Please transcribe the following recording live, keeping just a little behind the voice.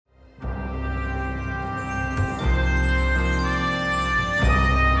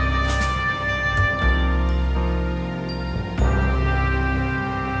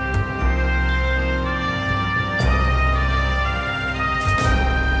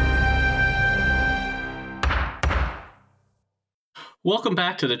Welcome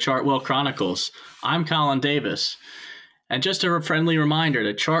back to the Chartwell Chronicles. I'm Colin Davis. And just a friendly reminder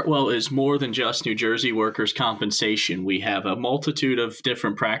that Chartwell is more than just New Jersey workers' compensation. We have a multitude of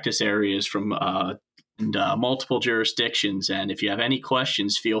different practice areas from multiple jurisdictions. And if you have any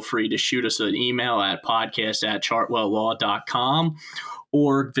questions, feel free to shoot us an email at podcast@chartwelllaw.com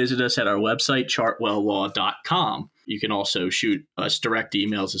or visit us at our website, chartwelllaw.com. You can also shoot us direct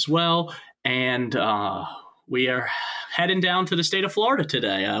emails as well. And we are heading down to the state of Florida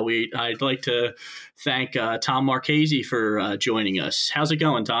today. I'd like to thank Tom Marchese for joining us. How's it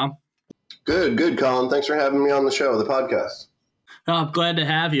going, Tom? Good, Colin. Thanks for having me on the show, the podcast. I'm glad to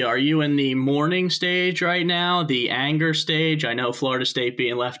have you. Are you in the mourning stage right now, the anger stage? I know Florida State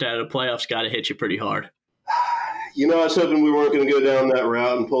being left out of the playoffs got to hit you pretty hard. I was hoping we weren't going to go down that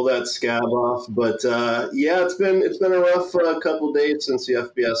route and pull that scab off, but it's been a rough couple of days since the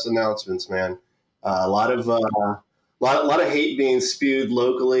FBS announcements, man. A lot of hate being spewed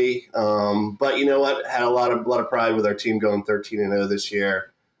locally, but you know what? Had a lot of pride with our team going 13-0 this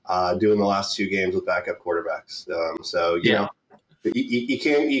year, doing the last two games with backup quarterbacks. You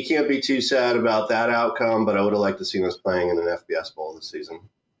can't be too sad about that outcome. But I would have liked to see us playing in an FBS bowl this season.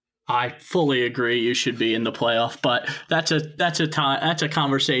 I fully agree. You should be in the playoff, but that's a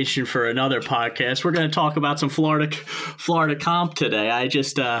conversation for another podcast. We're going to talk about some Florida comp today. I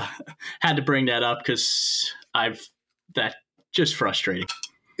just had to bring that up because that just frustrating.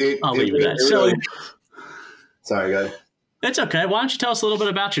 I'll leave it at that. Sorry, guys. It's okay. Why don't you tell us a little bit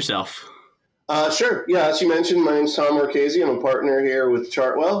about yourself? Sure. Yeah, as you mentioned, my name's Tom Marchese. I'm a partner here with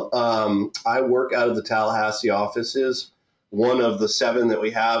Chartwell. I work out of the Tallahassee offices, one of the 7 that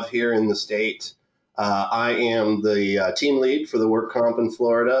we have here in the state. I am the team lead for the work comp in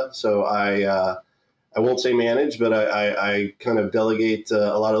Florida. So I won't say manage, but I kind of delegate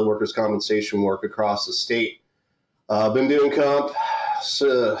a lot of the workers' compensation work across the state. I've been doing comp,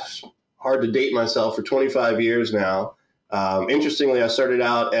 hard to date myself, for 25 years now. Interestingly, I started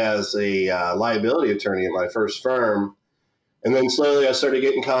out as a liability attorney at my first firm. And then slowly I started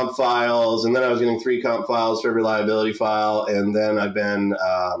getting comp files, and then I was getting 3 comp files for every liability file. And then I've been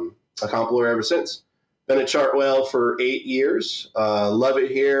a comp lawyer ever since. Been at Chartwell for 8 years. Love it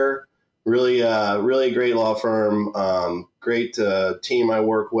here. Really a great law firm. Great team I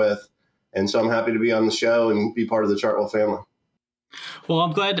work with. And so I'm happy to be on the show and be part of the Chartwell family. Well,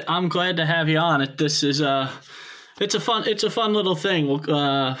 I'm glad to have you on. This is It's a fun little thing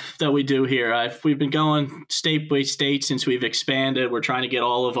that we do here. We've been going state by state since we've expanded. We're trying to get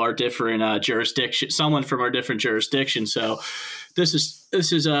all of our different jurisdictions, someone from our different jurisdictions. So this is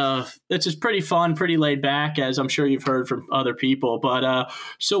pretty fun, pretty laid back, as I'm sure you've heard from other people. But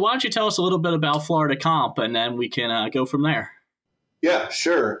so why don't you tell us a little bit about Florida Comp, and then we can go from there. Yeah,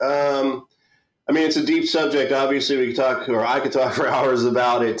 sure. It's a deep subject. Obviously, I could talk for hours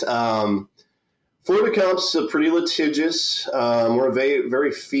about it. Florida Comp's pretty litigious. We're a very,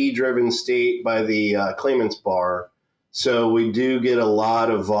 very fee-driven state by the claimants bar, so we do get a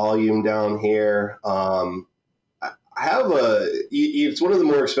lot of volume down here. It's one of the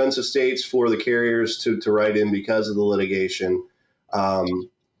more expensive states for the carriers to write in because of the litigation.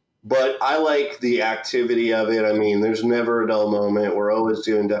 But I like the activity of it. There's never a dull moment. We're always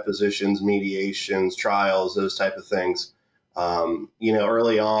doing depositions, mediations, trials, those type of things.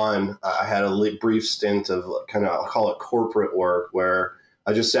 Early on, I had a brief stint of I'll call it corporate work, where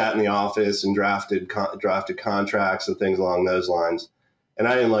I just sat in the office and drafted contracts and things along those lines. And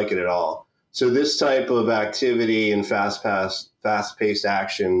I didn't like it at all. So this type of activity and fast-paced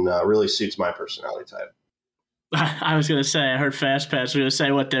action really suits my personality type. I was going to say, I heard Fast Pass. I was going to say,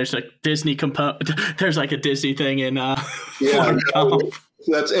 there's a Disney there's like a Disney thing in Florida.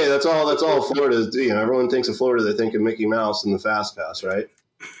 That's all Florida is. Everyone thinks of Florida, they think of Mickey Mouse and the Fast Pass, right?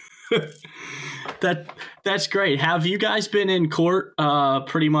 That's great. Have you guys been in court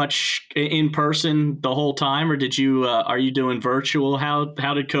pretty much in person the whole time, or are you doing virtual? How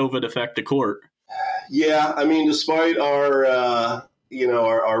did COVID affect the court? Yeah, despite our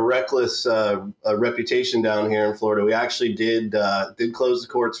reckless reputation down here in Florida, we actually did close the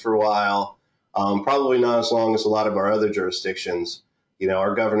courts for a while. Probably not as long as a lot of our other jurisdictions.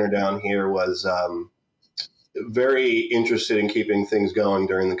 Our governor down here was very interested in keeping things going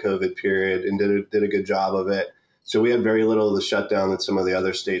during the COVID period and did a good job of it. So we had very little of the shutdown that some of the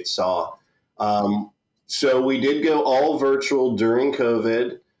other states saw. So we did go all virtual during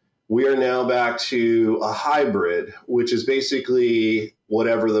COVID. We are now back to a hybrid, which is basically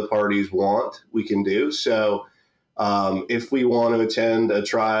whatever the parties want, we can do. So if we want to attend a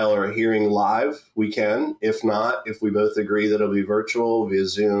trial or a hearing live, we can. If not, if we both agree that it'll be virtual via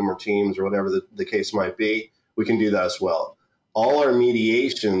Zoom or Teams or whatever the case might be, we can do that as well. all our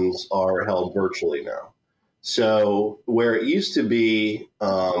mediations are held virtually now. So where it used to be,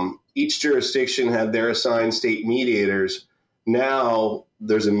 each jurisdiction had their assigned state mediators. Now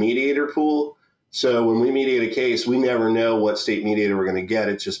there's a mediator pool. So when we mediate a case, we never know what state mediator we're going to get.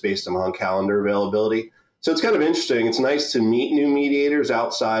 It's just based on calendar availability. So it's kind of interesting. It's nice to meet new mediators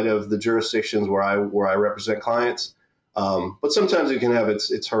outside of the jurisdictions where I represent clients. But sometimes it can have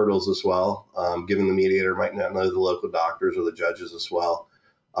its hurdles as well, given the mediator might not know the local doctors or the judges as well.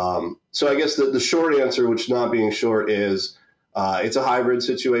 So I guess the short answer, which not being short, is it's a hybrid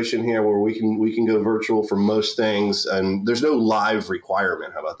situation here where we can go virtual for most things, and there's no live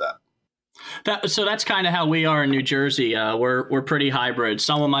requirement. How about that? So that's kind of how we are in New Jersey. We're pretty hybrid.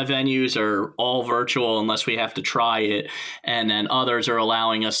 Some of my venues are all virtual unless we have to try it, and then others are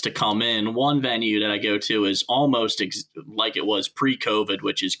allowing us to come in. One venue that I go to is almost like it was pre-COVID,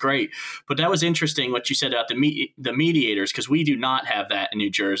 which is great. But that was interesting what you said about the mediators, because we do not have that in New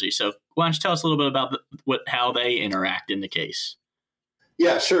Jersey. So why don't you tell us a little bit about how they interact in the case?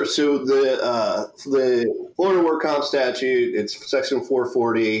 Yeah, sure. So the Florida Work Comp Statute, it's Section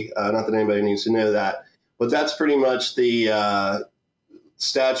 440. Not that anybody needs to know that, but that's pretty much the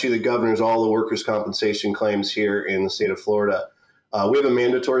statute that governs all the workers' compensation claims here in the state of Florida. We have a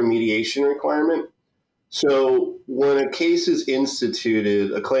mandatory mediation requirement. So when a case is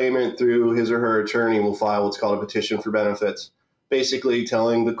instituted, a claimant through his or her attorney will file what's called a petition for benefits, basically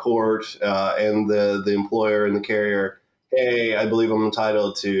telling the court and the employer and the carrier, hey, I believe I'm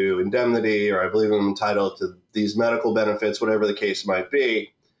entitled to indemnity, or I believe I'm entitled to these medical benefits, whatever the case might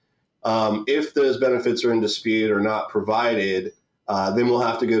be. If those benefits are in dispute or not provided, then we'll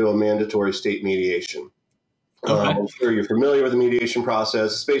have to go to a mandatory state mediation. Okay. I'm sure you're familiar with the mediation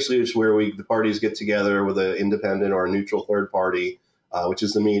process. It's basically just where the parties get together with an independent or a neutral third party, which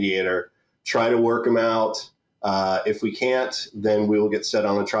is the mediator, try to work them out. If we can't, then we will get set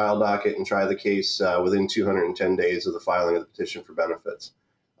on a trial docket and try the case within 210 days of the filing of the petition for benefits.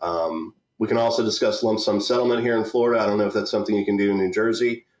 We can also discuss lump sum settlement here in Florida. I don't know if that's something you can do in New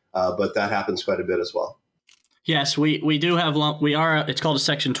Jersey, but that happens quite a bit as well. Yes, we do have it's called a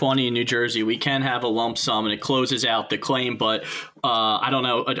Section 20 in New Jersey. We can have a lump sum and it closes out the claim, but I don't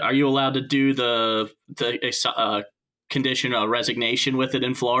know. Are you allowed to do the condition of resignation with it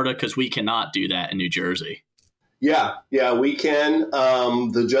in Florida? Because we cannot do that in New Jersey. Yeah, we can.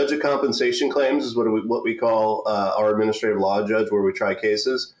 The judge of compensation claims is what we call our administrative law judge, where we try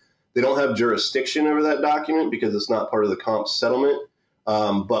cases. They don't have jurisdiction over that document because it's not part of the comp settlement,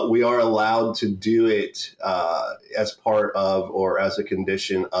 but we are allowed to do it as part of or as a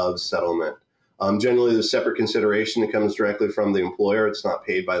condition of settlement. Generally, there's separate consideration that comes directly from the employer. It's not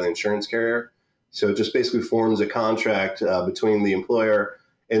paid by the insurance carrier. So it just basically forms a contract between the employer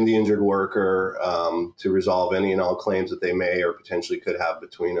and the injured worker to resolve any and all claims that they may or potentially could have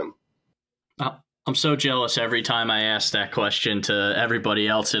between them. I'm so jealous every time I ask that question to everybody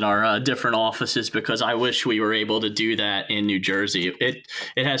else in our different offices, because I wish we were able to do that in New Jersey. It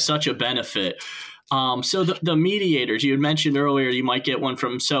has such a benefit. So the mediators, you had mentioned earlier, you might get one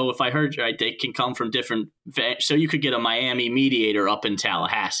from, so if I heard right, they can come from different, so you could get a Miami mediator up in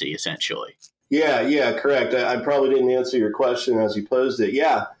Tallahassee, essentially. Yeah, correct. I probably didn't answer your question as you posed it.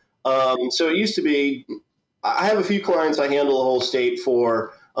 Yeah. So it used to be, I have a few clients I handle the whole state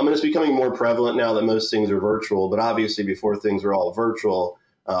for. And it's becoming more prevalent now that most things are virtual. But obviously, before things were all virtual,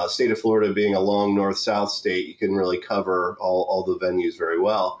 state of Florida being a long north-south state, you can really cover all the venues very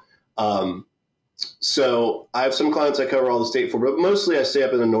well. So I have some clients I cover all the state for, but mostly I stay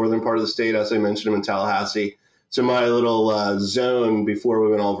up in the northern part of the state. As I mentioned, I'm in Tallahassee. So my little zone before we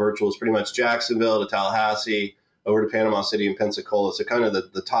went all virtual is pretty much Jacksonville to Tallahassee, over to Panama City and Pensacola. So kind of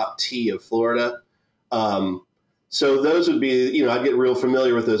the top T of Florida. So those would be, I'd get real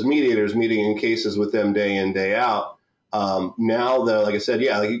familiar with those mediators, meeting in cases with them day in, day out. Now, though, like I said,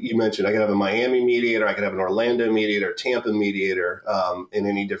 like you mentioned, I could have a Miami mediator, I could have an Orlando mediator, Tampa mediator in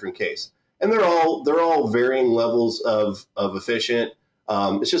any different case. And they're all varying levels of efficient.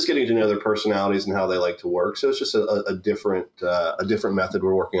 It's just getting to know their personalities and how they like to work. So it's just a different method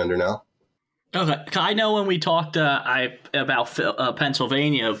we're working under now. Okay, I know when we talked about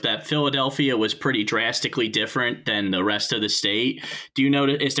Pennsylvania, that Philadelphia was pretty drastically different than the rest of the state. Do you know?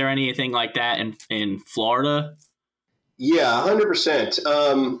 Is there anything like that in Florida? Yeah,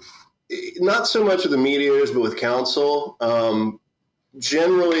 100%. Not so much with the mediators, but with counsel.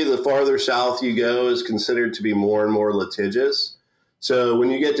 Generally, the farther south you go is considered to be more and more litigious. So when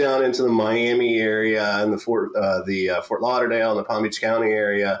you get down into the Miami area and the Fort Lauderdale and the Palm Beach County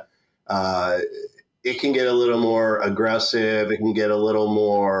area, it can get a little more aggressive. It can get a little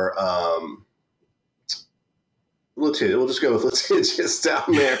more We'll just go with litigious down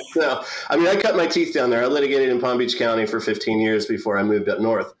there. So, I mean, I cut my teeth down there. I litigated in Palm Beach County for 15 years before I moved up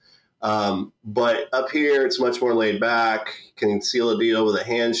north. But up here, it's much more laid back. Can seal a deal with a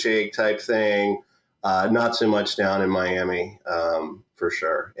handshake type thing. Not so much down in Miami, for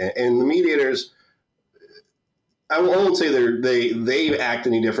sure. And the mediators, I won't say they act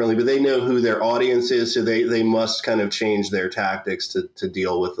any differently, but they know who their audience is, so they must kind of change their tactics to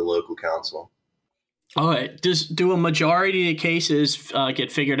deal with the local counsel. All right. Do a majority of the cases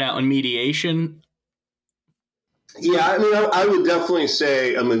get figured out in mediation? Yeah, I mean, I would definitely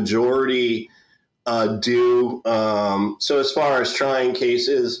say a majority do. So as far as trying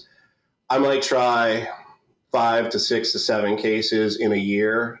cases, I might try 5 to 6 to 7 cases in a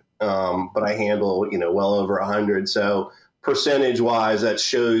year. But I handle, well over 100. So percentage-wise, that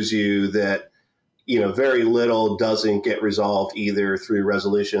shows you that, very little doesn't get resolved either through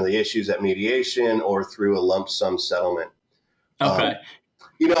resolution of the issues at mediation or through a lump sum settlement. Okay.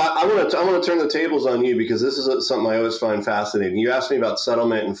 I want to turn the tables on you because this is something I always find fascinating. You asked me about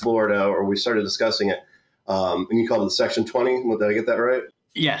settlement in Florida, or we started discussing it, and you called it Section 20. Did I get that right?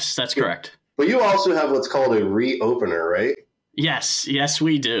 Yes, that's correct. But you also have what's called a reopener, right? Yes,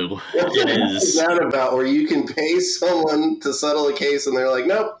 we do. What is that about? Where you can pay someone to settle a case, and they're like,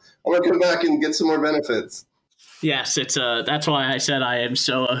 "Nope, I'm going to come back and get some more benefits." Yes, it's that's why I said I am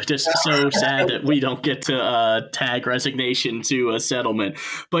so sad that we don't get to tag resignation to a settlement.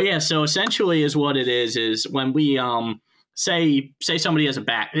 But yeah, so essentially, is what it is when we say somebody has a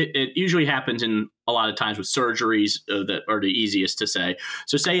back. It usually happens in a lot of times with surgeries that are the easiest to say.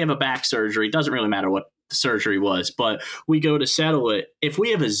 So say you have a back surgery, it doesn't really matter what the surgery was, but we go to settle it. If we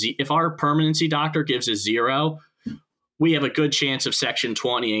have if our permanency doctor gives a 0, we have a good chance of Section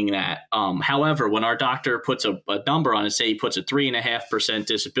 20ing that. However, when our doctor puts a number on it, say he puts a 3.5%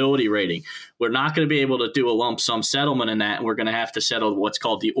 disability rating, we're not going to be able to do a lump sum settlement in that, and we're going to have to settle what's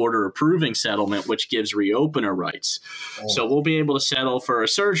called the order approving settlement, which gives reopener rights. Oh. So we'll be able to settle for a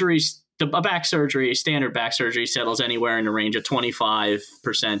back surgery. Standard back surgery settles anywhere in the range of 25%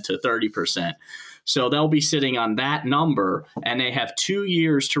 to 30%. So they'll be sitting on that number, and they have 2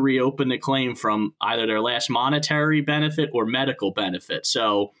 years to reopen the claim from either their last monetary benefit or medical benefit.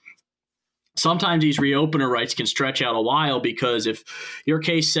 So sometimes these reopener rights can stretch out a while, because if your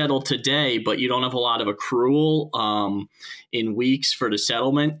case settled today, but you don't have a lot of accrual in weeks for the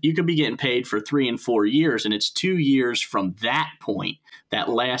settlement, you could be getting paid for 3 and 4 years. And it's 2 years from that point, that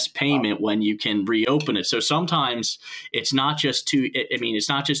last payment, when you can reopen it. So sometimes it's not just it's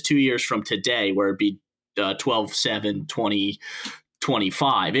not just 2 years from today where it'd be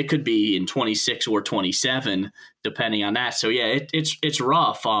 12/7/2025. It could be in 26 or 27, depending on that. So yeah, it's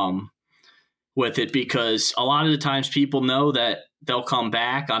rough with it, because a lot of the times people know that they'll come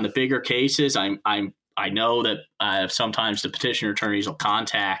back on the bigger cases. I know that sometimes the petitioner attorneys will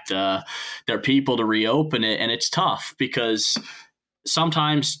contact their people to reopen it, and it's tough because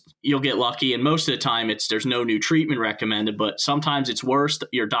sometimes you'll get lucky, and most of the time there's no new treatment recommended, but sometimes it's worse.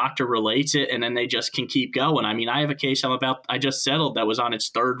 Your doctor relates it, and then they just can keep going. I mean, I have a case I just settled that was on its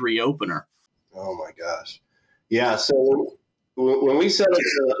 3rd reopener. Oh my gosh. Yeah. So when we settle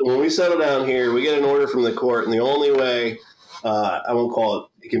down here, we get an order from the court, and the only way, I won't call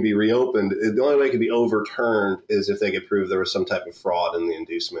it can be reopened, the only way it can be overturned is if they could prove there was some type of fraud in the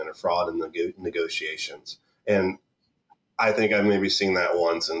inducement or fraud in the negotiations. And I think I've maybe seen that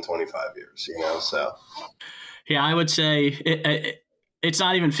once in 25 years, so. Yeah, I would say it's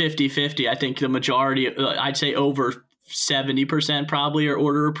not even 50-50. I think the majority, I'd say over 70% probably are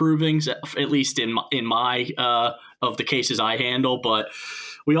order approvings, at least in my of the cases I handle. But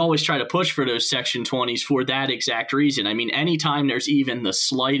we always try to push for those Section 20s for that exact reason. I mean, anytime there's even the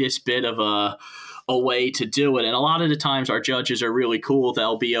slightest bit of a way to do it. And a lot of the times our judges are really cool.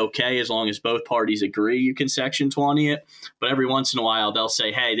 They'll be okay as long as both parties agree you can Section 20 it. But every once in a while they'll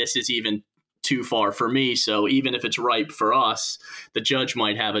say, hey, this is even too far for me. So even if it's ripe for us, the judge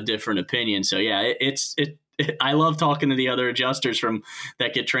might have a different opinion. So yeah, I love talking to the other adjusters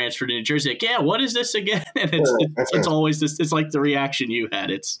that get transferred to New Jersey. Like, yeah, what is this again? And it's always this. It's like the reaction you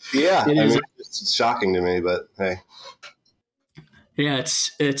had. It's shocking to me, but hey. Yeah,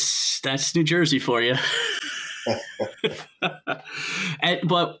 that's New Jersey for you.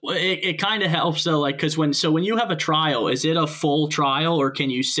 But it kind of helps though, like, because when you have a trial, is it a full trial, or can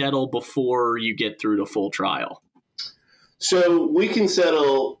you settle before you get through the full trial? So we can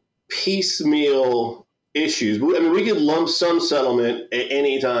settle piecemeal issues. I mean, we could lump sum settlement at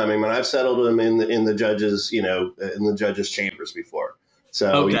any time. I mean, I've settled them in the judges, in the judges' chambers before.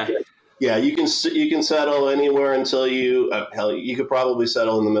 So okay. You can settle anywhere until you could probably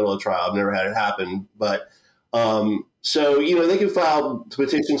settle in the middle of trial. I've never had it happen, but So, they can file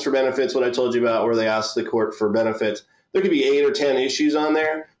petitions for benefits, what I told you about, where they ask the court for benefits. There could be 8 or 10 issues on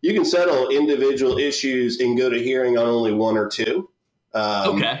there. You can settle individual issues and go to hearing on only 1 or 2.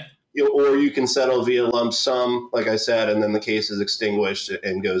 Okay. Or you can settle via lump sum, like I said, and then the case is extinguished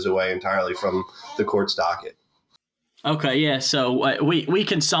and goes away entirely from the court's docket. Okay, yeah. So we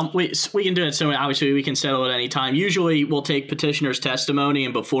can do it. So obviously we can settle at any time. Usually we'll take petitioner's testimony,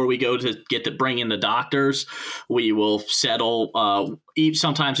 and before we go to bring in the doctors, we will settle.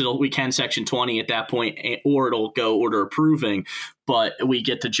 Sometimes we can section 20 at that point, or it'll go order approving. But we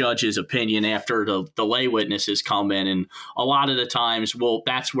get the judge's opinion after the lay witnesses come in, and a lot of the times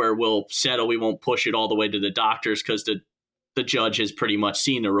that's where we'll settle. We won't push it all the way to the doctors because the judge has pretty much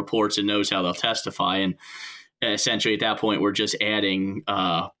seen the reports and knows how they'll testify. And essentially, at that point, we're just adding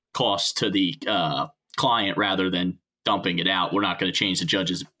costs to the client rather than dumping it out. We're not going to change the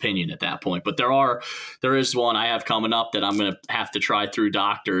judge's opinion at that point. But there is one I have coming up that I'm going to have to try through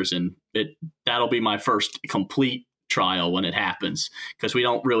doctors, and that'll be my first complete trial when it happens, because we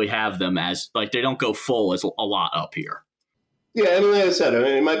don't really have them as they don't go full as a lot up here. Yeah, like I said,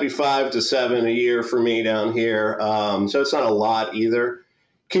 it might be 5 to 7 a year for me down here, so it's not a lot either.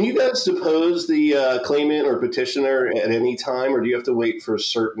 Can you guys depose the claimant or petitioner at any time, or do you have to wait for a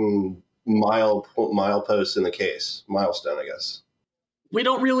certain milepost in the case? Milestone, I guess. We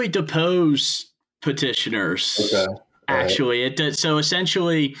don't really depose petitioners. Okay. Actually, it does. So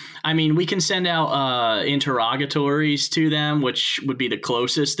essentially, I mean, we can send out interrogatories to them, which would be the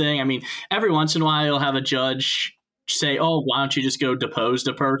closest thing. I mean, every once in a while, you'll have a judge say, "Oh, why don't you just go depose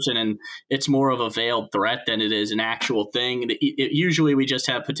the person?" And it's more of a veiled threat than it is an actual thing. Usually, we just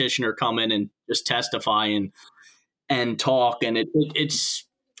have petitioner come in and just testify and talk, and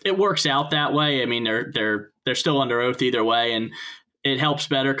it works out that way. I mean, they're still under oath either way, and it helps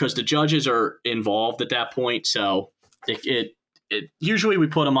better because the judges are involved at that point. So it usually we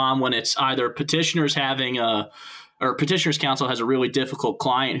put them on when it's either petitioners or petitioner's counsel has a really difficult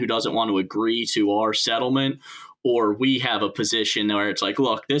client who doesn't want to agree to our settlement, or we have a position where it's like,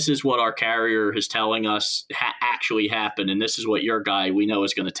 look, this is what our carrier is telling us actually happened, and this is what your guy we know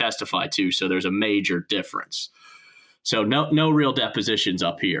is going to testify to. So there's a major difference. So no real depositions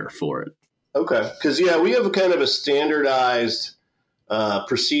up here for it. Okay, because we have a kind of a standardized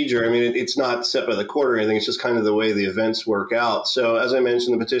procedure. I mean, it's not set by the court or anything. It's just kind of the way the events work out. So as I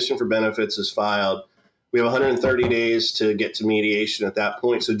mentioned, the petition for benefits is filed. We have 130 days to get to mediation at that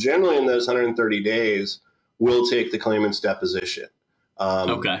point. So generally in those 130 days, we'll take the claimant's deposition.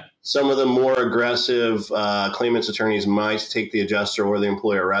 Okay. Some of the more aggressive claimant's attorneys might take the adjuster or the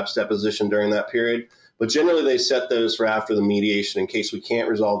employer rep's deposition during that period. But generally, they set those for after the mediation in case we can't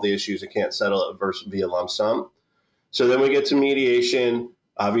resolve the issues and can't settle it via lump sum. So then we get to mediation.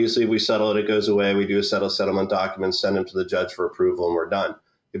 Obviously, if we settle it, it goes away. We do a settlement document, send them to the judge for approval, and we're done.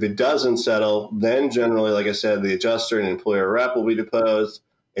 If it doesn't settle, then generally, like I said, the adjuster and employer rep will be deposed.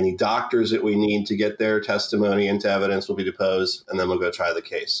 Any doctors that we need to get their testimony into evidence will be deposed, and then we'll go try the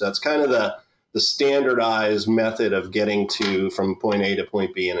case. So that's kind of the standardized method of getting from point A to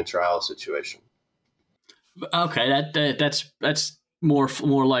point B in a trial situation. Okay, that's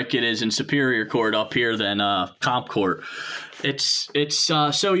more like it is in Superior Court up here than Comp Court. It's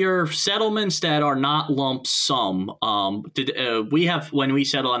so your settlements that are not lump sum. We have when we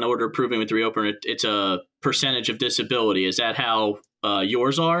settle on order approving with reopen, it's a percentage of disability. Is that how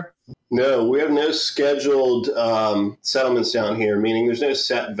yours are? No, we have no scheduled settlements down here, meaning there's no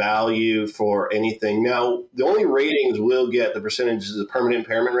set value for anything. Now, the only ratings we'll get, the percentage is a permanent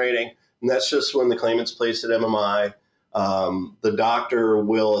impairment rating, and that's just when the claimant's placed at MMI. The doctor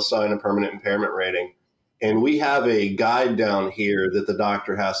will assign a permanent impairment rating. And we have a guide down here that the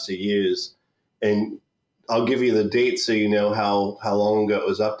doctor has to use. And I'll give you the date so you know how long ago it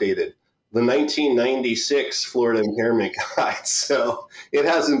was updated. The 1996 Florida Impairment Guide. So it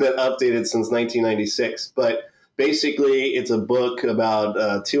hasn't been updated since 1996. But basically, it's a book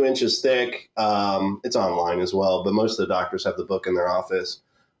about 2 inches thick. It's online as well, but most of the doctors have the book in their office.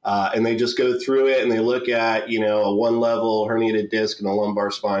 And they just go through it and they look at, a 1-level herniated disc in the lumbar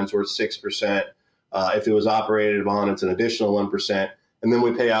spine is worth 6%. If it was operated on, it's an additional 1%. And then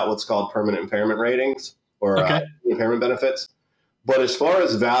we pay out what's called permanent impairment ratings or impairment benefits. But as far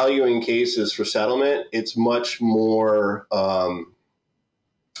as valuing cases for settlement, it's much more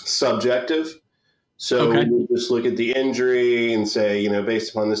subjective. So we just look at the injury and say,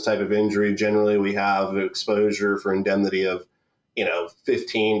 based upon this type of injury, generally we have exposure for indemnity of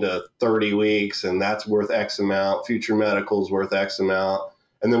 15 to 30 weeks, and that's worth X amount. Future medical is worth X amount.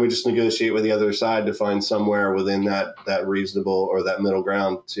 And then we just negotiate with the other side to find somewhere within that reasonable or that middle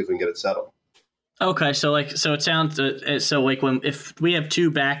ground, see if we can get it settled. Okay, so it sounds so like if we have two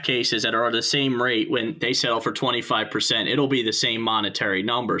back cases that are the same rate when they settle for 25%, it'll be the same monetary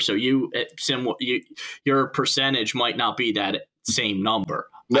number. So your percentage might not be that same number.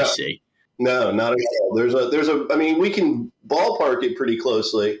 No, I see. no, not at all. I mean, we can ballpark it pretty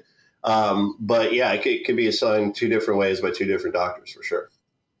closely, but yeah, it could be assigned two different ways by two different doctors for sure.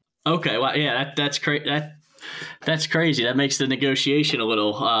 Okay, well, yeah, that's crazy. That's crazy. That makes the negotiation a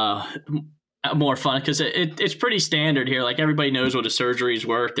little more fun because it's pretty standard here. Like everybody knows what a surgery is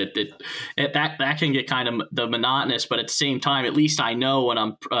worth. That can get kind of the monotonous, but at the same time, at least I know when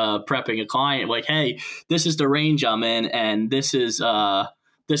I'm prepping a client, like, hey, this is the range I'm in, and this is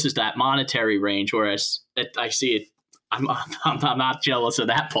that monetary range. Whereas I see it, I'm not jealous of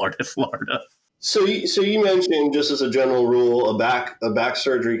that part of Florida. So you mentioned, just as a general rule, a back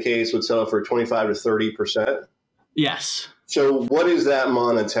surgery case would settle for 25 to 30%. Yes. So what is that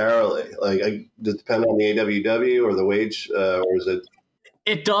monetarily? Like, does it depend on the AWW or the wage, or is it?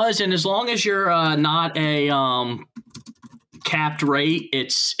 It does, and as long as you're not a capped rate,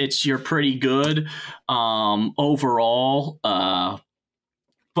 you're pretty good overall.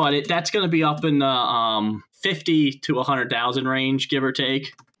 But that's going to be up in the 50 to 100,000 range, give or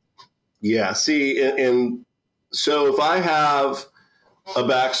take. Yeah. See, and so if I have a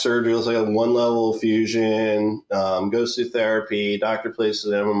back surgery, let's like a 1-level fusion, goes through therapy, doctor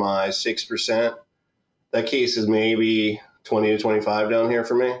places an MMI, 6%. That case is maybe 20 to 25 down here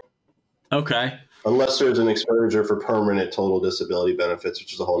for me. Okay. Unless there's an exposure for permanent total disability benefits,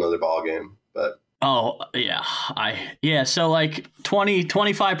 which is a whole nother ballgame. But so like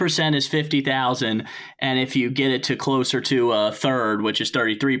 25% is 50,000, and if you get it to closer to a third, which is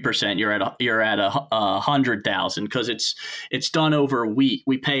 33%, you're at 100,000 because it's done over a week.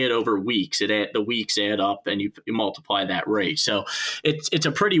 We pay it over weeks. The weeks add up, and you multiply that rate. So it's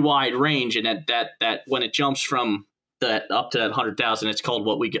a pretty wide range, and that when it jumps from that up to that 100,000, it's called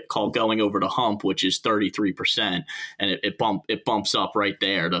what we call going over the hump, which is 33%, and it bumps up right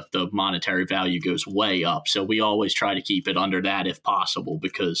there. The monetary value goes way up. So we always try to keep it under that if possible,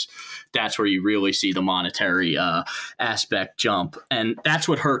 because that's where you really see the monetary aspect jump, and that's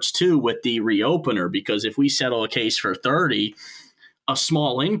what hurts too with the reopener, because if we settle a case for 30, a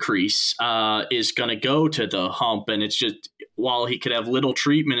small increase is going to go to the hump, and it's just, while he could have little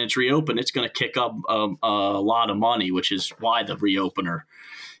treatment and it's reopened, it's going to kick up a lot of money, which is why the reopener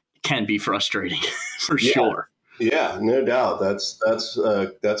can be frustrating for sure. Yeah, no doubt.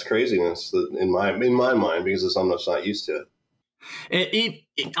 That's craziness in my mind, because I'm just not used to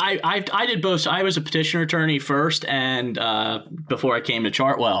it. I did both. I was a petitioner attorney first, and before I came to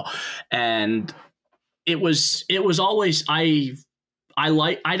Chartwell, and it was always I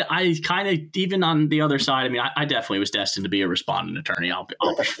kind of, even on the other side, I mean, I definitely was destined to be a respondent attorney. I'll be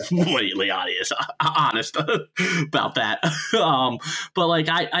completely honest about that. But like,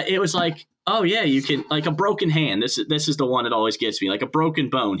 it was like, oh yeah, you can, like a broken hand. This is the one that always gets me. Like a broken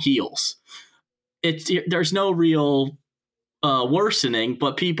bone heals. There's no real worsening,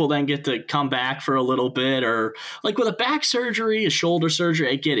 but people then get to come back for a little bit, or like with a back surgery, a shoulder surgery,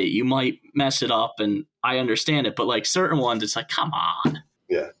 I get it. You might mess it up, and I understand it, but like certain ones, it's like, come on.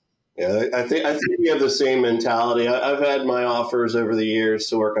 Yeah. I think we have the same mentality. I've had my offers over the years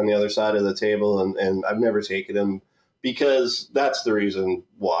to work on the other side of the table, and I've never taken them, because that's the reason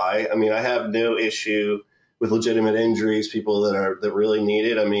why. I mean, I have no issue with legitimate injuries, people that really need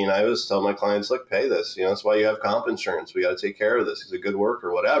it. I mean, I always tell my clients, look, pay this. That's why you have comp insurance. We got to take care of this. He's a good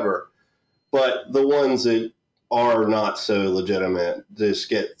worker, whatever. But the ones that are not so legitimate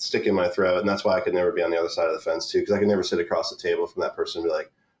just stick in my throat, and that's why I could never be on the other side of the fence too, because I could never sit across the table from that person and be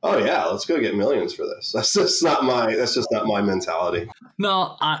like, oh yeah, let's go get millions for this. That's just not my mentality.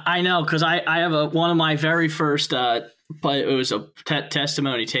 No, I know, because I have one of my very first, but it was a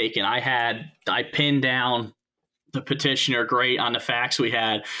testimony taken. I pinned down the petitioner great on the facts we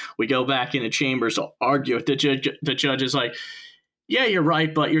had. We go back into chambers to argue with the judge. The judge is like, yeah, you're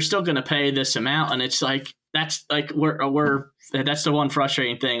right, but you're still going to pay this amount. And it's like, that's like, that's the one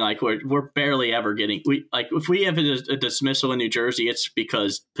frustrating thing. Like we're barely ever getting, if we have a dismissal in New Jersey, it's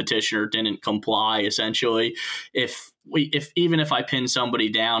because petitioner didn't comply. Essentially, even if I pin somebody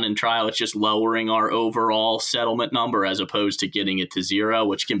down in trial, it's just lowering our overall settlement number as opposed to getting it to zero,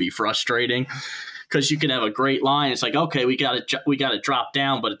 which can be frustrating. Because you can have a great line. It's like, okay, we got to drop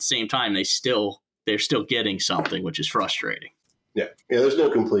down, but at the same time, they're still getting something, which is frustrating. Yeah. There's no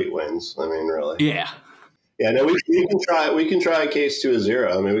complete wins. I mean, really. Yeah. No, we can try a case to a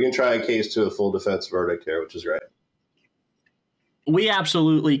zero. I mean, we can try a case to a full defense verdict here, which is great. We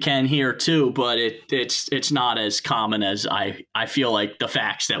absolutely can here too, but it's not as common as I feel like the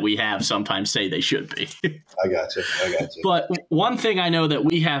facts that we have sometimes say they should be. I got you. I got you. But one thing I know that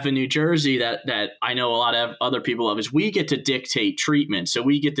we have in New Jersey that I know a lot of other people have is we get to dictate treatment. So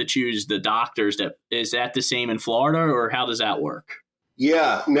we get to choose the doctors. Is that the same in Florida, or how does that work?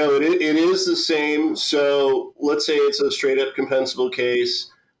 Yeah, no, it is the same. So let's say it's a straight up compensable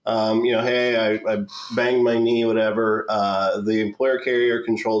case. Hey, I banged my knee, whatever. The employer carrier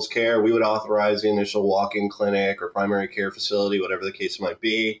controls care. We would authorize the initial walk-in clinic or primary care facility, whatever the case might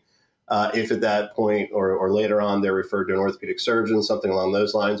be. If at that point or later on they're referred to an orthopedic surgeon, something along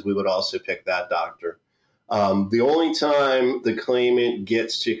those lines, we would also pick that doctor. The only time the claimant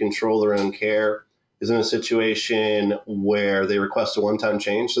gets to control their own care is in a situation where they request a one-time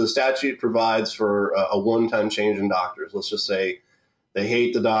change. So the statute provides for a one-time change in doctors. Let's just say they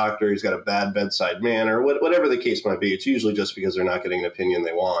hate the doctor, he's got a bad bedside manner, whatever the case might be. It's usually just because they're not getting an opinion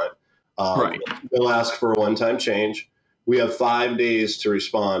they want. Right. They'll ask for a one-time change. We have 5 days to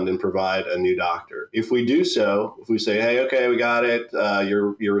respond and provide a new doctor. If we do so, if we say, hey, okay, we got it,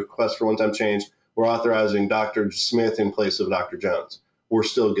 your request for one-time change, we're authorizing Dr. Smith in place of Dr. Jones, we're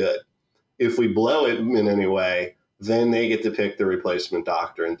still good. If we blow it in any way, then they get to pick the replacement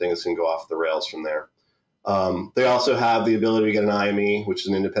doctor and things can go off the rails from there. They also have the ability to get an IME, which is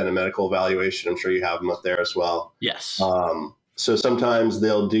an independent medical evaluation. I'm sure you have them up there as well. Yes. So sometimes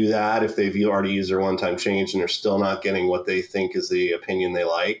they'll do that if they've already used their one-time change and they're still not getting what they think is the opinion they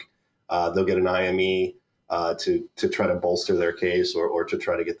like. They'll get an IME to try to bolster their case or to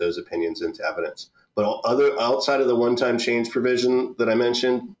try to get those opinions into evidence. But outside of the one-time change provision that I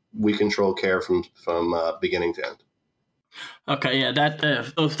mentioned, we control care from beginning to end. Okay, yeah, that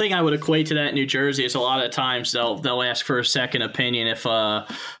the thing I would equate to that in New Jersey is a lot of times they'll ask for a second opinion if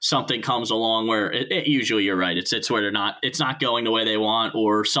something comes along where usually you're right, it's where it's not going the way they want,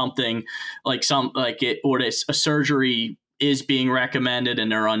 or something or a surgery is being recommended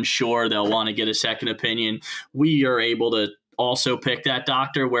and they're unsure, they'll want to get a second opinion. We are able to also pick that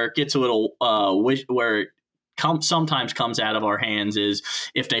doctor. Where it gets a little where sometimes comes out of our hands is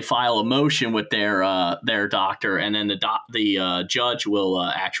if they file a motion with their doctor, and then the judge will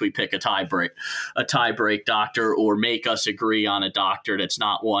actually pick a tie break doctor, or make us agree on a doctor that's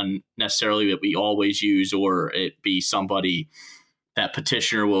not one necessarily that we always use, or it be somebody that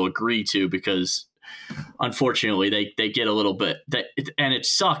petitioner will agree to, because unfortunately they get a little bit and it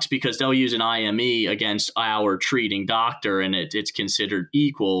sucks because they'll use an IME against our treating doctor, and it's considered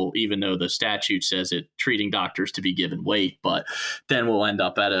equal, even though the statute says it treating doctors to be given weight. But then we'll end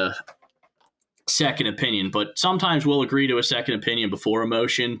up at a second opinion. But sometimes we'll agree to a second opinion before a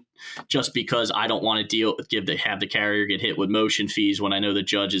motion, just because I don't want to have the carrier get hit with motion fees when I know the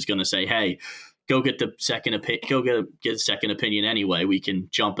judge is going to say, hey, go get the second opinion, get a second opinion anyway. We can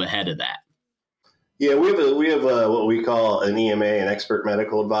jump ahead of that. Yeah, we have what we call an EMA, an expert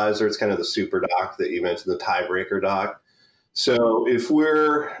medical advisor. It's kind of the super doc that you mentioned, the tiebreaker doc. So if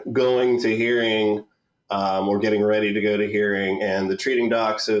we're going to hearing, we're getting ready to go to hearing, and the treating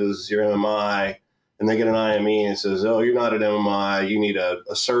doc says you're MMI, and they get an IME and says, oh, you're not an MMI, you need a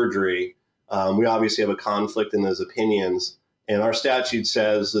surgery. We obviously have a conflict in those opinions, and our statute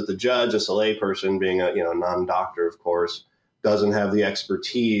says that the judge, as a layperson, being a non-doctor, of course, doesn't have the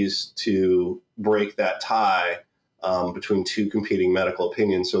expertise to break that tie between two competing medical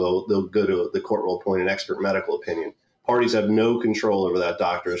opinions. So they'll go to the court will appoint an expert medical opinion. Parties have no control over that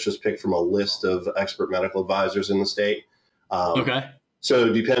doctor. It's just picked from a list of expert medical advisors in the state. Okay.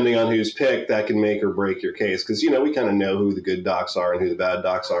 So depending on who's picked, that can make or break your case, because, we kind of know who the good docs are and who the bad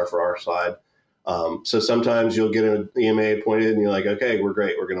docs are for our side. So sometimes you'll get an EMA appointed and you're like, okay, we're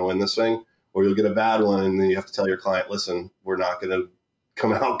great, we're going to win this thing. Or you'll get a bad one, and then you have to tell your client, listen, we're not going to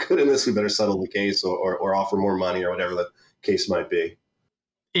come out good in this. We better settle the case or offer more money, or whatever the case might be.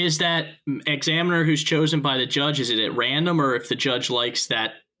 Is that examiner who's chosen by the judge, is it at random, or if the judge likes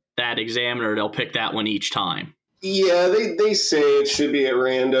that examiner, they'll pick that one each time? Yeah, they say it should be at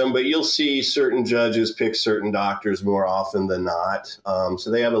random, but you'll see certain judges pick certain doctors more often than not. So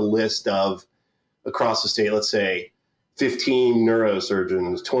they have a list of, across the state, let's say, 15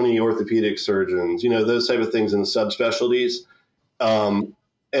 neurosurgeons, 20 orthopedic surgeons, those type of things in the subspecialties.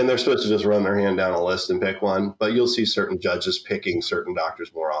 And they're supposed to just run their hand down a list and pick one. But you'll see certain judges picking certain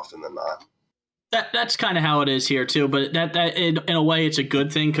doctors more often than not. That's kind of how it is here too, but that in a way it's a good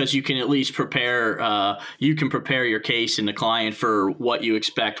thing, because you can at least prepare. You can prepare your case and the client for what you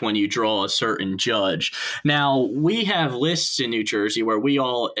expect when you draw a certain judge. Now, we have lists in New Jersey where we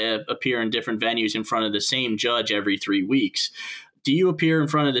all appear in different venues in front of the same judge every 3 weeks. Do you appear in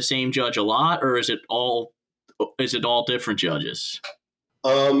front of the same judge a lot, or is it all is it all different judges?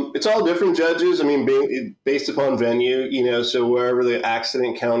 It's all different judges. I mean, based upon venue, so wherever the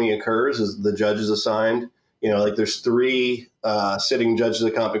accident county occurs, is the judge is assigned. Like there's 3 sitting judges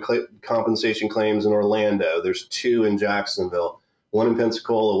of compensation claims in Orlando. There's 2 in Jacksonville, 1 in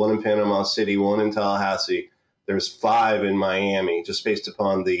Pensacola, 1 in Panama City, 1 in Tallahassee. There's 5 in Miami, just based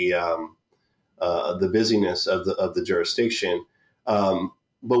upon the busyness of the jurisdiction.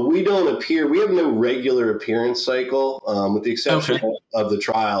 But we don't appear. We have no regular appearance cycle, with the exception of the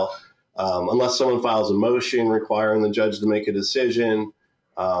trial, unless someone files a motion requiring the judge to make a decision.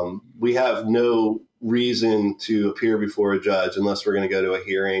 We have no reason to appear before a judge unless we're going to go to a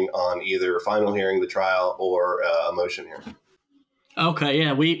hearing on either a final hearing, the trial, or a motion hearing. Okay,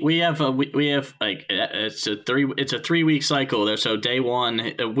 yeah, we have like it's a 3-week cycle there. So day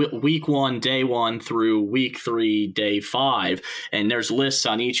 1, week 1, day 1 through week 3, day 5, and there's lists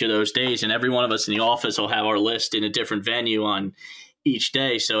on each of those days, and every one of us in the office will have our list in a different venue on each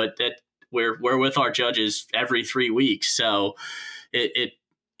day. So we're with our judges every 3 weeks. So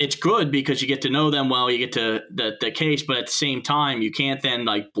it's good because you get to know them well, you get to the case, but at the same time, you can't then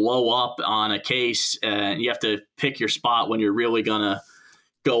like blow up on a case. You have to pick your spot when you're really going to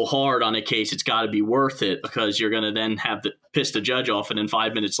go hard on a case. It's got to be worth it because you're going to then have to piss the judge off. And then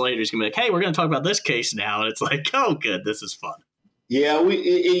 5 minutes later, he's going to be like, hey, we're going to talk about this case now. And it's like, oh, good. This is fun. Yeah,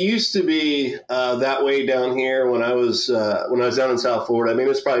 it used to be that way down here when I was down in South Florida. I mean,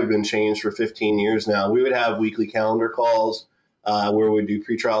 it's probably been changed for 15 years now. We would have weekly calendar calls where we do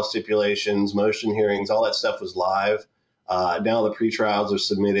pretrial stipulations, motion hearings, all that stuff was live. Now the pretrials are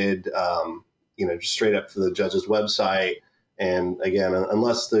submitted, just straight up to the judge's website. And again,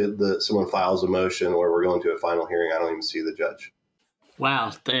 unless someone files a motion where we're going to a final hearing, I don't even see the judge.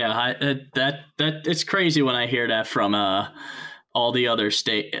 Wow, yeah, that it's crazy when I hear that from all the other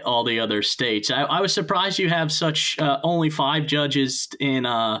states. I was surprised you have such only 5 judges in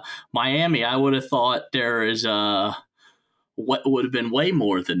Miami. I would have thought there is what would have been way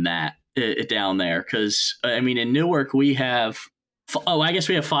more than that down there. Because, I mean, in Newark, we have, I guess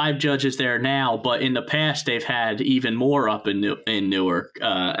we have 5 judges there now, but in the past, they've had even more up in Newark.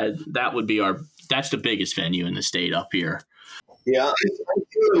 That's the biggest venue in the state up here. Yeah, I think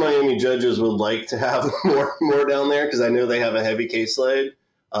the Miami judges would like to have more down there because I know they have a heavy caseload.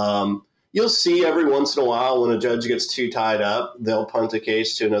 You'll see every once in a while when a judge gets too tied up, they'll punt a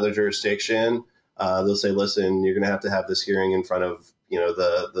case to another jurisdiction. They'll say, listen, you're going to have this hearing in front of,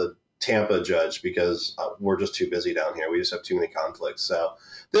 the Tampa judge because we're just too busy down here. We just have too many conflicts. So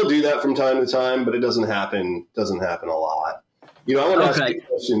they'll do that from time to time, but it doesn't happen a lot. I want to ask you a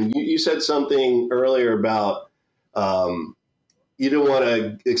question. You said something earlier about you don't want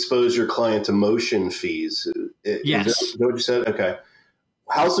to expose your client to motion fees. Yes. Is that what you said? Okay.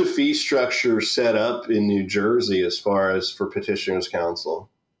 How's the fee structure set up in New Jersey as far as for petitioner's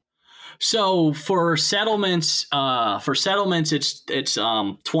counsel? So for settlements, it's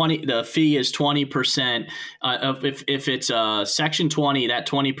 20. The fee is 20%. If it's Section 20, that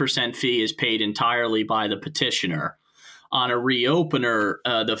 20% fee is paid entirely by the petitioner. On a reopener,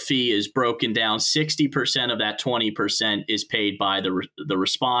 the fee is broken down. 60% of that 20% is paid by the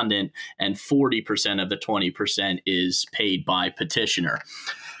respondent, and 40% of the 20% is paid by petitioner.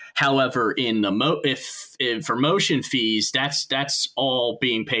 However, in the for motion fees, that's all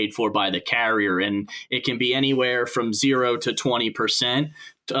being paid for by the carrier, and it can be anywhere from 0 to 20%.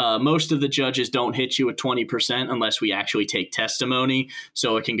 Most of the judges don't hit you at 20% unless we actually take testimony,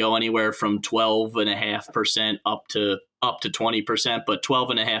 so it can go anywhere from 12.5% up to 20%, but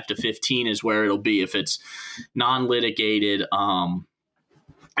 12.5 to 15 is where it'll be if it's non-litigated, and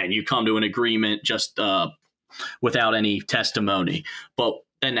you come to an agreement just without any testimony. But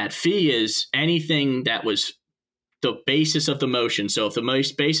then that fee is anything that was the basis of the motion. So if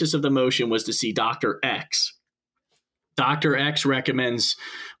the basis of the motion was to see Dr. X, Dr. X recommends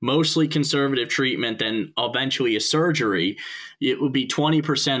mostly conservative treatment, then eventually a surgery, it would be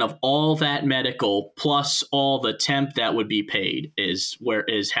 20% of all that medical plus all the temp that would be paid is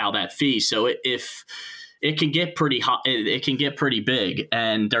how that fee. So if it can get pretty hot, it can get pretty big.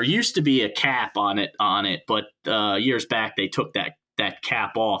 And there used to be a cap on it, but years back they took that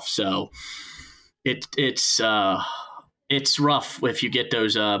cap off. So it's rough if you get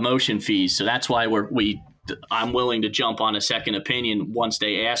those motion fees. So that's why I'm willing to jump on a second opinion once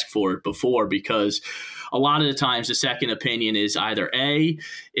they ask for it before, because a lot of the times the second opinion is either A,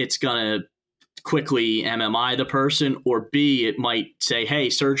 it's going to quickly MMI the person, or B, it might say, hey,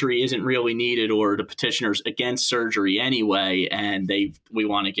 surgery isn't really needed, or the petitioner's against surgery anyway, and we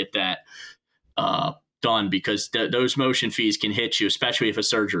want to get that done because those motion fees can hit you, especially if a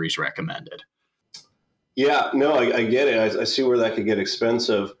surgery is recommended. Yeah, no, I get it. I see where that could get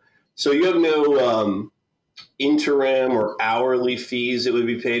expensive. So you have no interim or hourly fees that would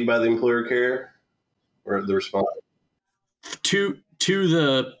be paid by the employer carrier or the response? To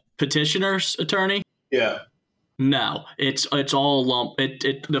the petitioner's attorney. Yeah. No, it's all lump.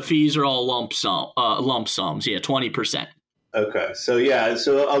 The fees are all lump sums. Yeah, 20%. Okay. So yeah,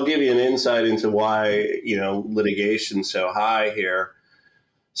 so I'll give you an insight into why, litigation's so high here.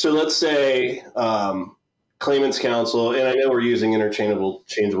 So let's say claimants counsel, and I know we're using changeable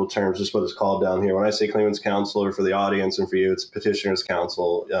terms, just what it's called down here. When I say claimants counsel, or for the audience and for you, it's petitioner's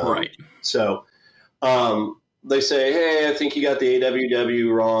counsel. Right. So they say, hey, I think you got the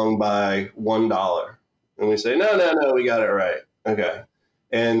AWW wrong by $1. And we say, no, we got it right. Okay.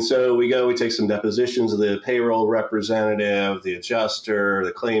 And so we take some depositions of the payroll representative, the adjuster,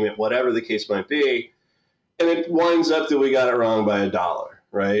 the claimant, whatever the case might be. And it winds up that we got it wrong by $1,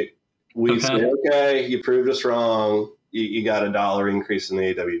 right? We say, okay, you proved us wrong. You got $1 increase in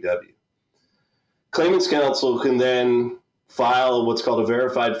the AWW. Claimants counsel can then file what's called a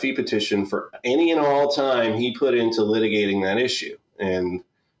verified fee petition for any and all time he put into litigating that issue. And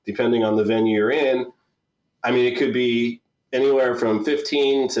depending on the venue you're in, I mean, it could be anywhere from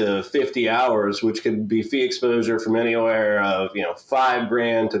 15 to 50 hours, which could be fee exposure from anywhere of,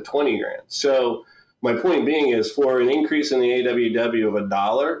 $5,000 to $20,000. So my point being is, for an increase in the AWW of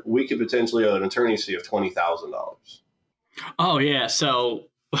 $1, we could potentially owe an attorney's fee of $20,000. Oh yeah,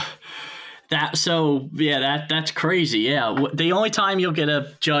 that's crazy. Yeah, the only time you'll get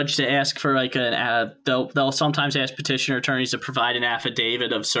a judge to ask for like they'll sometimes ask petitioner attorneys to provide an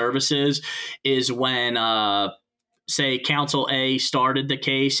affidavit of services is when say counsel A started the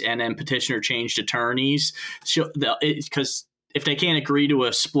case and then petitioner changed attorneys. Because if they can't agree to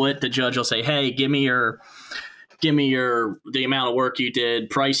a split, the judge will say, hey, give me the amount of work you did,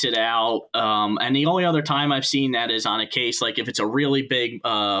 price it out. And the only other time I've seen that is on a case like if it's a really big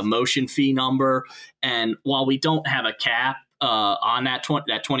motion fee number, and while we don't have a cap on that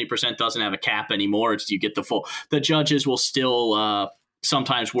 20% doesn't have a cap anymore. It's you get the full. The judges will still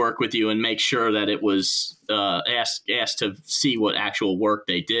sometimes work with you and make sure that it was asked to see what actual work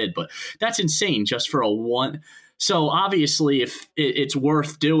they did. But that's insane just for a one. So obviously, if it's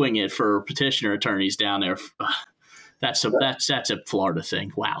worth doing it for petitioner attorneys down there, that's a Florida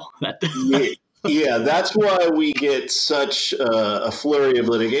thing. Wow. Yeah, that's why we get such a flurry of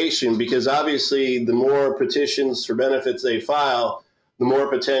litigation, because obviously the more petitions for benefits they file, the more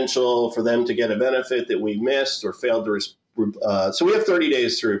potential for them to get a benefit that we missed or failed to so we have 30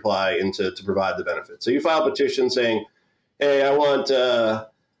 days to reply and to provide the benefit. So you file a petition saying, hey, I got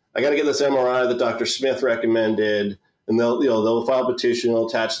to get this MRI that Dr. Smith recommended, and they'll file a petition, they'll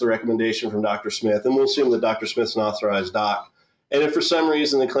attach the recommendation from Dr. Smith, and we'll assume that Dr. Smith's an authorized doc. And if for some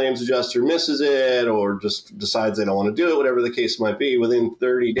reason the claims adjuster misses it or just decides they don't want to do it, whatever the case might be, within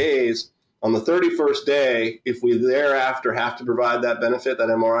 30 days, on the 31st day, if we thereafter have to provide that benefit, that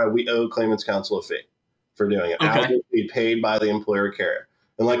MRI, we owe claimants counsel a fee for doing it. Okay. Will be paid by the employer carrier.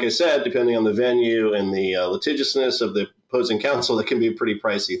 And like I said, depending on the venue and the litigiousness of the opposing counsel, that can be a pretty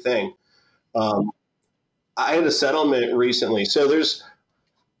pricey thing. I had a settlement recently. So there's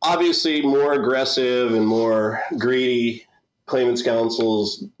obviously more aggressive and more greedy claimants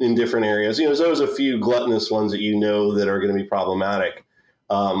counsels in different areas. There's always a few gluttonous ones that that are going to be problematic.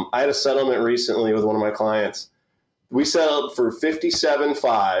 I had a settlement recently with one of my clients. We settled for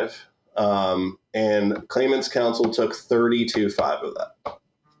 $57,500, and claimants counsel took $32,500 of that.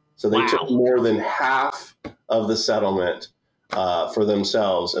 So they took more than half of the settlement for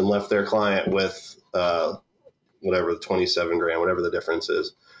themselves and left their client with whatever, the $27,000, whatever the difference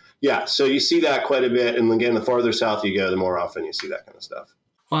is. Yeah, so you see that quite a bit. And again, the farther south you go, the more often you see that kind of stuff.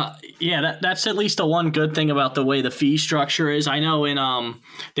 Well, yeah, that's at least the one good thing about the way the fee structure is. I know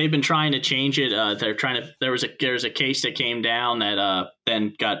they've been trying to change it. There's a case that came down that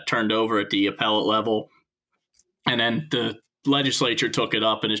then got turned over at the appellate level, and then the legislature took it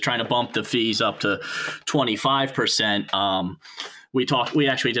up and is trying to bump the fees up to 25%. We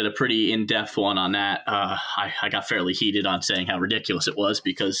actually did a pretty in-depth one on that. I got fairly heated on saying how ridiculous it was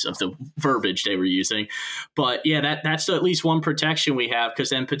because of the verbiage they were using. But yeah, that's at least one protection we have, because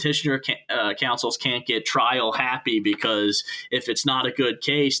then petitioner counsels can't get trial happy, because if it's not a good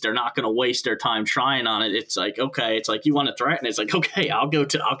case, they're not going to waste their time trying on it. It's like, okay, it's like you want to threaten. It's like, okay, I'll go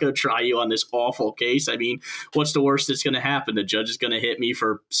try you on this awful case. I mean, what's the worst that's going to happen? The judge is going to hit me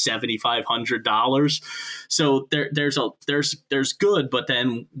for $7,500. So there's good, but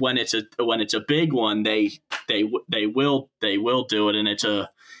then when it's a big one, they will do it, and it's a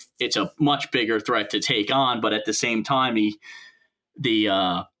much bigger threat to take on. But at the same time,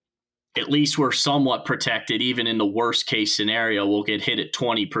 the at least we're somewhat protected. Even in the worst case scenario, we'll get hit at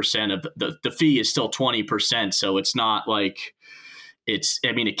 20% of the fee is still 20%. So it's not like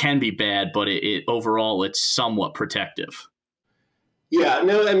I mean, it can be bad, but it overall, it's somewhat protective. Yeah,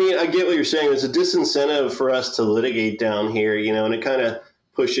 no, I mean, I get what you're saying. There's a disincentive for us to litigate down here, and it kind of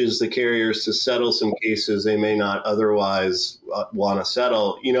pushes the carriers to settle some cases they may not otherwise want to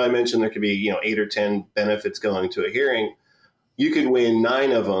settle. I mentioned there could be, 8 or 10 benefits going to a hearing. You could win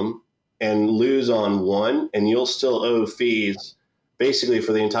 9 of them and lose on one, and you'll still owe fees basically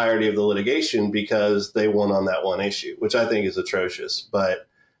for the entirety of the litigation because they won on that one issue, which I think is atrocious. But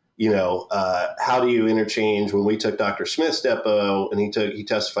how do you interchange? When we took Dr. Smith's depo and he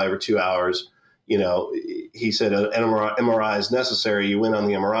testified for 2 hours, he said an MRI is necessary. You win on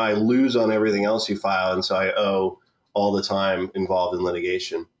the MRI, lose on everything else you file. And so I owe all the time involved in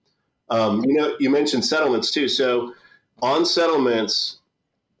litigation. You mentioned settlements too. So on settlements,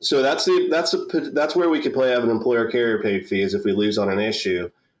 so that's where we could have an employer carrier paid fee is if we lose on an issue.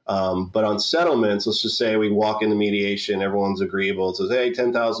 But on settlements, let's just say we walk into mediation, everyone's agreeable. It says, hey,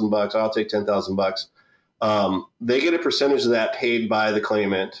 $10,000, I'll take $10,000. They get a percentage of that paid by the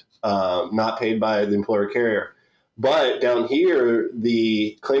claimant, not paid by the employer carrier. But down here,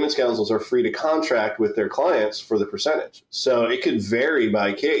 the claimants' counsels are free to contract with their clients for the percentage. So it could vary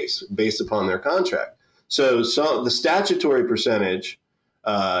by case based upon their contract. So the statutory percentage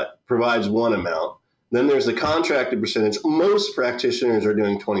provides one amount. Then there's the contracted percentage. Most practitioners are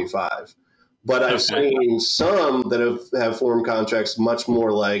doing 25, but I've seen some that have formed contracts much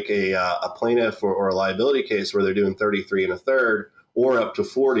more like a plaintiff or a liability case where they're doing 33 and a third or up to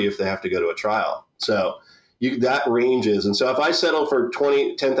 40 if they have to go to a trial. So that ranges. And so if I settle for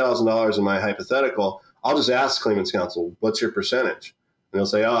 $10,000 in my hypothetical, I'll just ask claimants counsel, what's your percentage? And they'll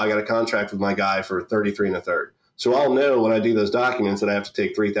say, oh, I got a contract with my guy for 33 and a third. So I'll know when I do those documents that I have to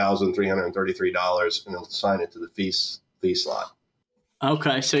take $3,333 and they'll assign it to the fee slot.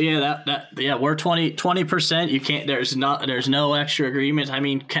 Okay, so we're 20%. You can't. There's no extra agreement. I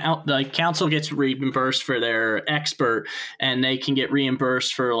mean, counsel gets reimbursed for their expert, and they can get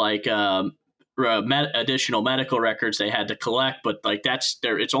reimbursed for additional medical records they had to collect. But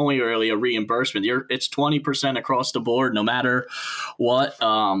it's only really a reimbursement. It's 20% across the board, no matter what.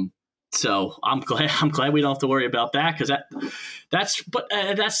 So I'm glad we don't have to worry about that because that's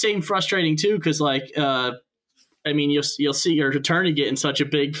seemed frustrating too because I mean you'll see your attorney getting such a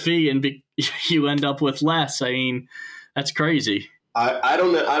big fee and you end up with less. I mean that's crazy. I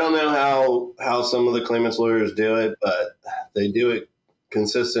don't know how some of the claimants lawyers do it, but they do it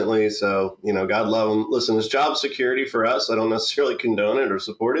consistently. So God love them. Listen, it's job security for us. I don't necessarily condone it or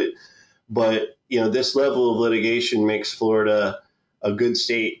support it, but this level of litigation makes Florida a good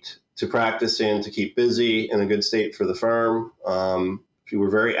state to practice in, to keep busy, and a good state for the firm.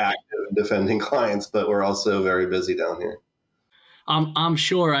 We're very active defending clients, but we're also very busy down here. I'm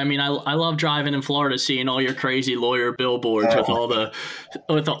sure. I mean, I love driving in Florida, seeing all your crazy lawyer billboards with all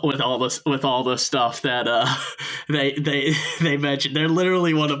the stuff that they mentioned. They're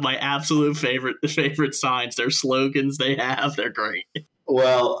literally one of my absolute favorite signs. Their slogans they have, they're great.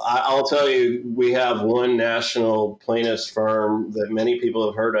 Well, I'll tell you, we have one national plaintiffs firm that many people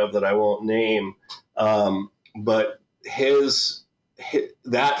have heard of that I won't name, but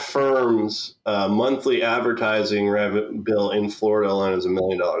that firm's monthly advertising bill in Florida alone is $1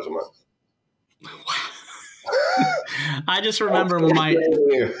 million a month. I just remember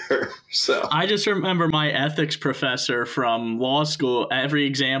my ethics professor from law school. Every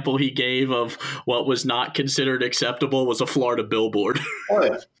example he gave of what was not considered acceptable was a Florida billboard. Oh,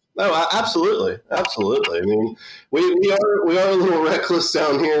 yeah. No, absolutely. Absolutely. I mean, we are a little reckless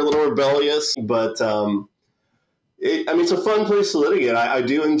down here, a little rebellious, but it's a fun place to litigate. I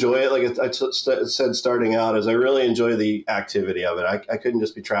do enjoy it. Like I said, starting out, is I really enjoy the activity of it. I couldn't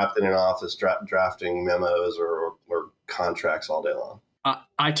just be trapped in an office drafting memos or contracts all day long.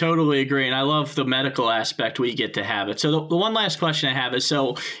 I totally agree. And I love the medical aspect we get to have it. So the one last question I have is,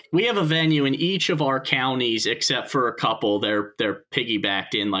 so we have a venue in each of our counties, except for a couple. They're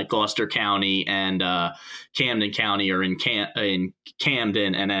piggybacked in, like Gloucester County and Camden County are in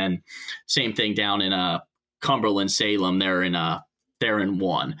Camden. And then same thing down in Cumberland, Salem. They're in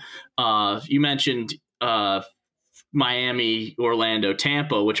one. You mentioned Miami, Orlando,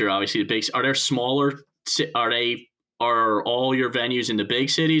 Tampa, which are obviously the big. Are there smaller? Are all your venues in the big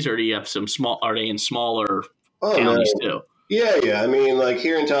cities, or do you have some small? Are they in smaller counties too? Yeah. I mean, like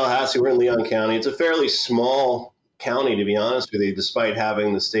here in Tallahassee, we're in Leon County. It's a fairly small county, to be honest with you, despite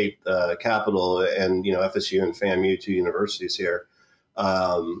having the state capital and FSU and FAMU, two universities here.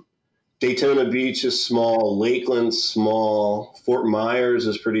 Daytona Beach is small. Lakeland's small. Fort Myers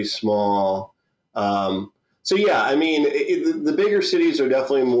is pretty small. So, yeah, I mean, the bigger cities are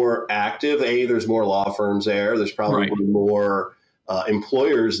definitely more active. There's more law firms there. There's probably more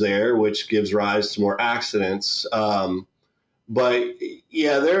employers there, which gives rise to more accidents. But,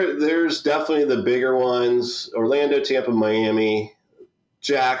 yeah, there's definitely the bigger ones. Orlando, Tampa, Miami.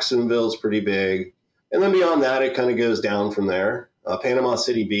 Jacksonville's pretty big. And then beyond that, it kind of goes down from there. Panama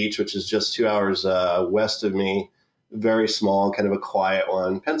City Beach, which is just 2 hours west of me, very small, kind of a quiet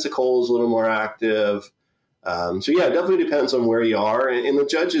one. Pensacola's a little more active. So, yeah, it definitely depends on where you are. And the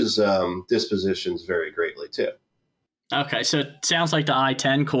judges' dispositions vary greatly, too. Okay, so it sounds like the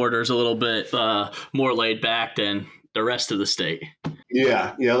I-10 corridor is a little bit more laid back than the rest of the state.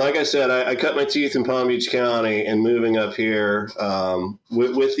 Yeah. Like I said, I cut my teeth in Palm Beach County, and moving up here,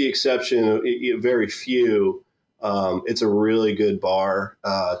 with the exception of very few, it's a really good bar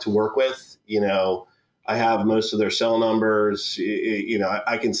to work with. I have most of their cell numbers.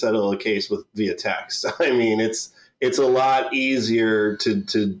 I can settle a case via text. I mean, it's a lot easier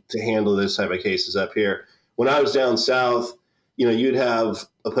to handle this type of cases up here. When I was down south, you'd have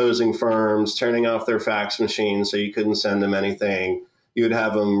opposing firms turning off their fax machines so you couldn't send them anything. You would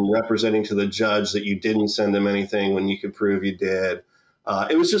have them representing to the judge that you didn't send them anything when you could prove you did.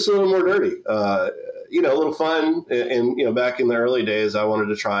 It was just a little more dirty, a little fun. And, back in the early days, I wanted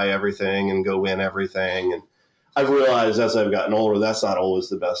to try everything and go win everything. And I've realized as I've gotten older, that's not always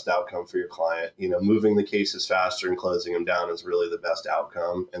the best outcome for your client. Moving the cases faster and closing them down is really the best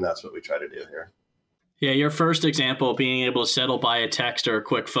outcome. And that's what we try to do here. Yeah, your first example of being able to settle by a text or a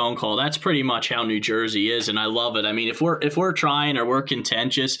quick phone call, that's pretty much how New Jersey is, and I love it. I mean, if we're trying or we're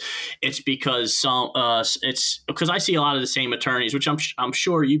contentious, it's because it's because I see a lot of the same attorneys, which I'm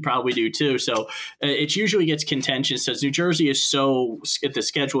sure you probably do too. So it usually gets contentious because New Jersey is so at the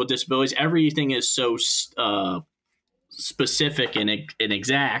schedule of disabilities, everything is so specific and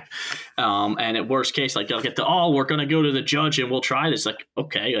exact, and at worst case, like they'll get we're going to go to the judge and we'll try this. Like,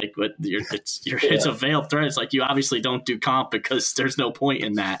 okay, like but it's a veiled threat. It's like you obviously don't do comp because there's no point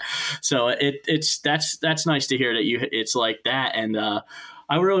in that. So that's nice to hear that it's like that. And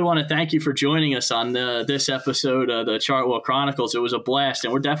I really want to thank you for joining us on this episode of the Chartwell Chronicles. It was a blast,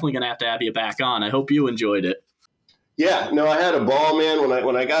 and we're definitely going to have you back on. I hope you enjoyed it. Yeah, no, I had a ball, man.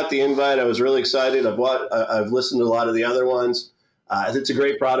 When I got the invite, I was really excited. I've listened to a lot of the other ones. It's a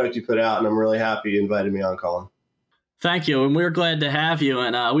great product you put out, and I'm really happy you invited me on, Colin. Thank you, and we're glad to have you.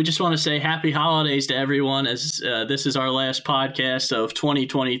 And we just want to say happy holidays to everyone, as this is our last podcast of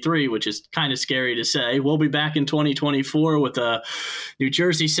 2023, which is kind of scary to say. We'll be back in 2024 with New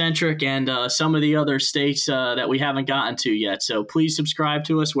Jersey-centric and some of the other states that we haven't gotten to yet. So please subscribe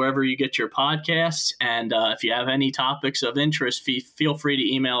to us wherever you get your podcasts. And if you have any topics of interest, feel free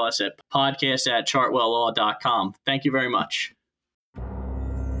to email us at podcast@chartwelllaw.com. Thank you very much.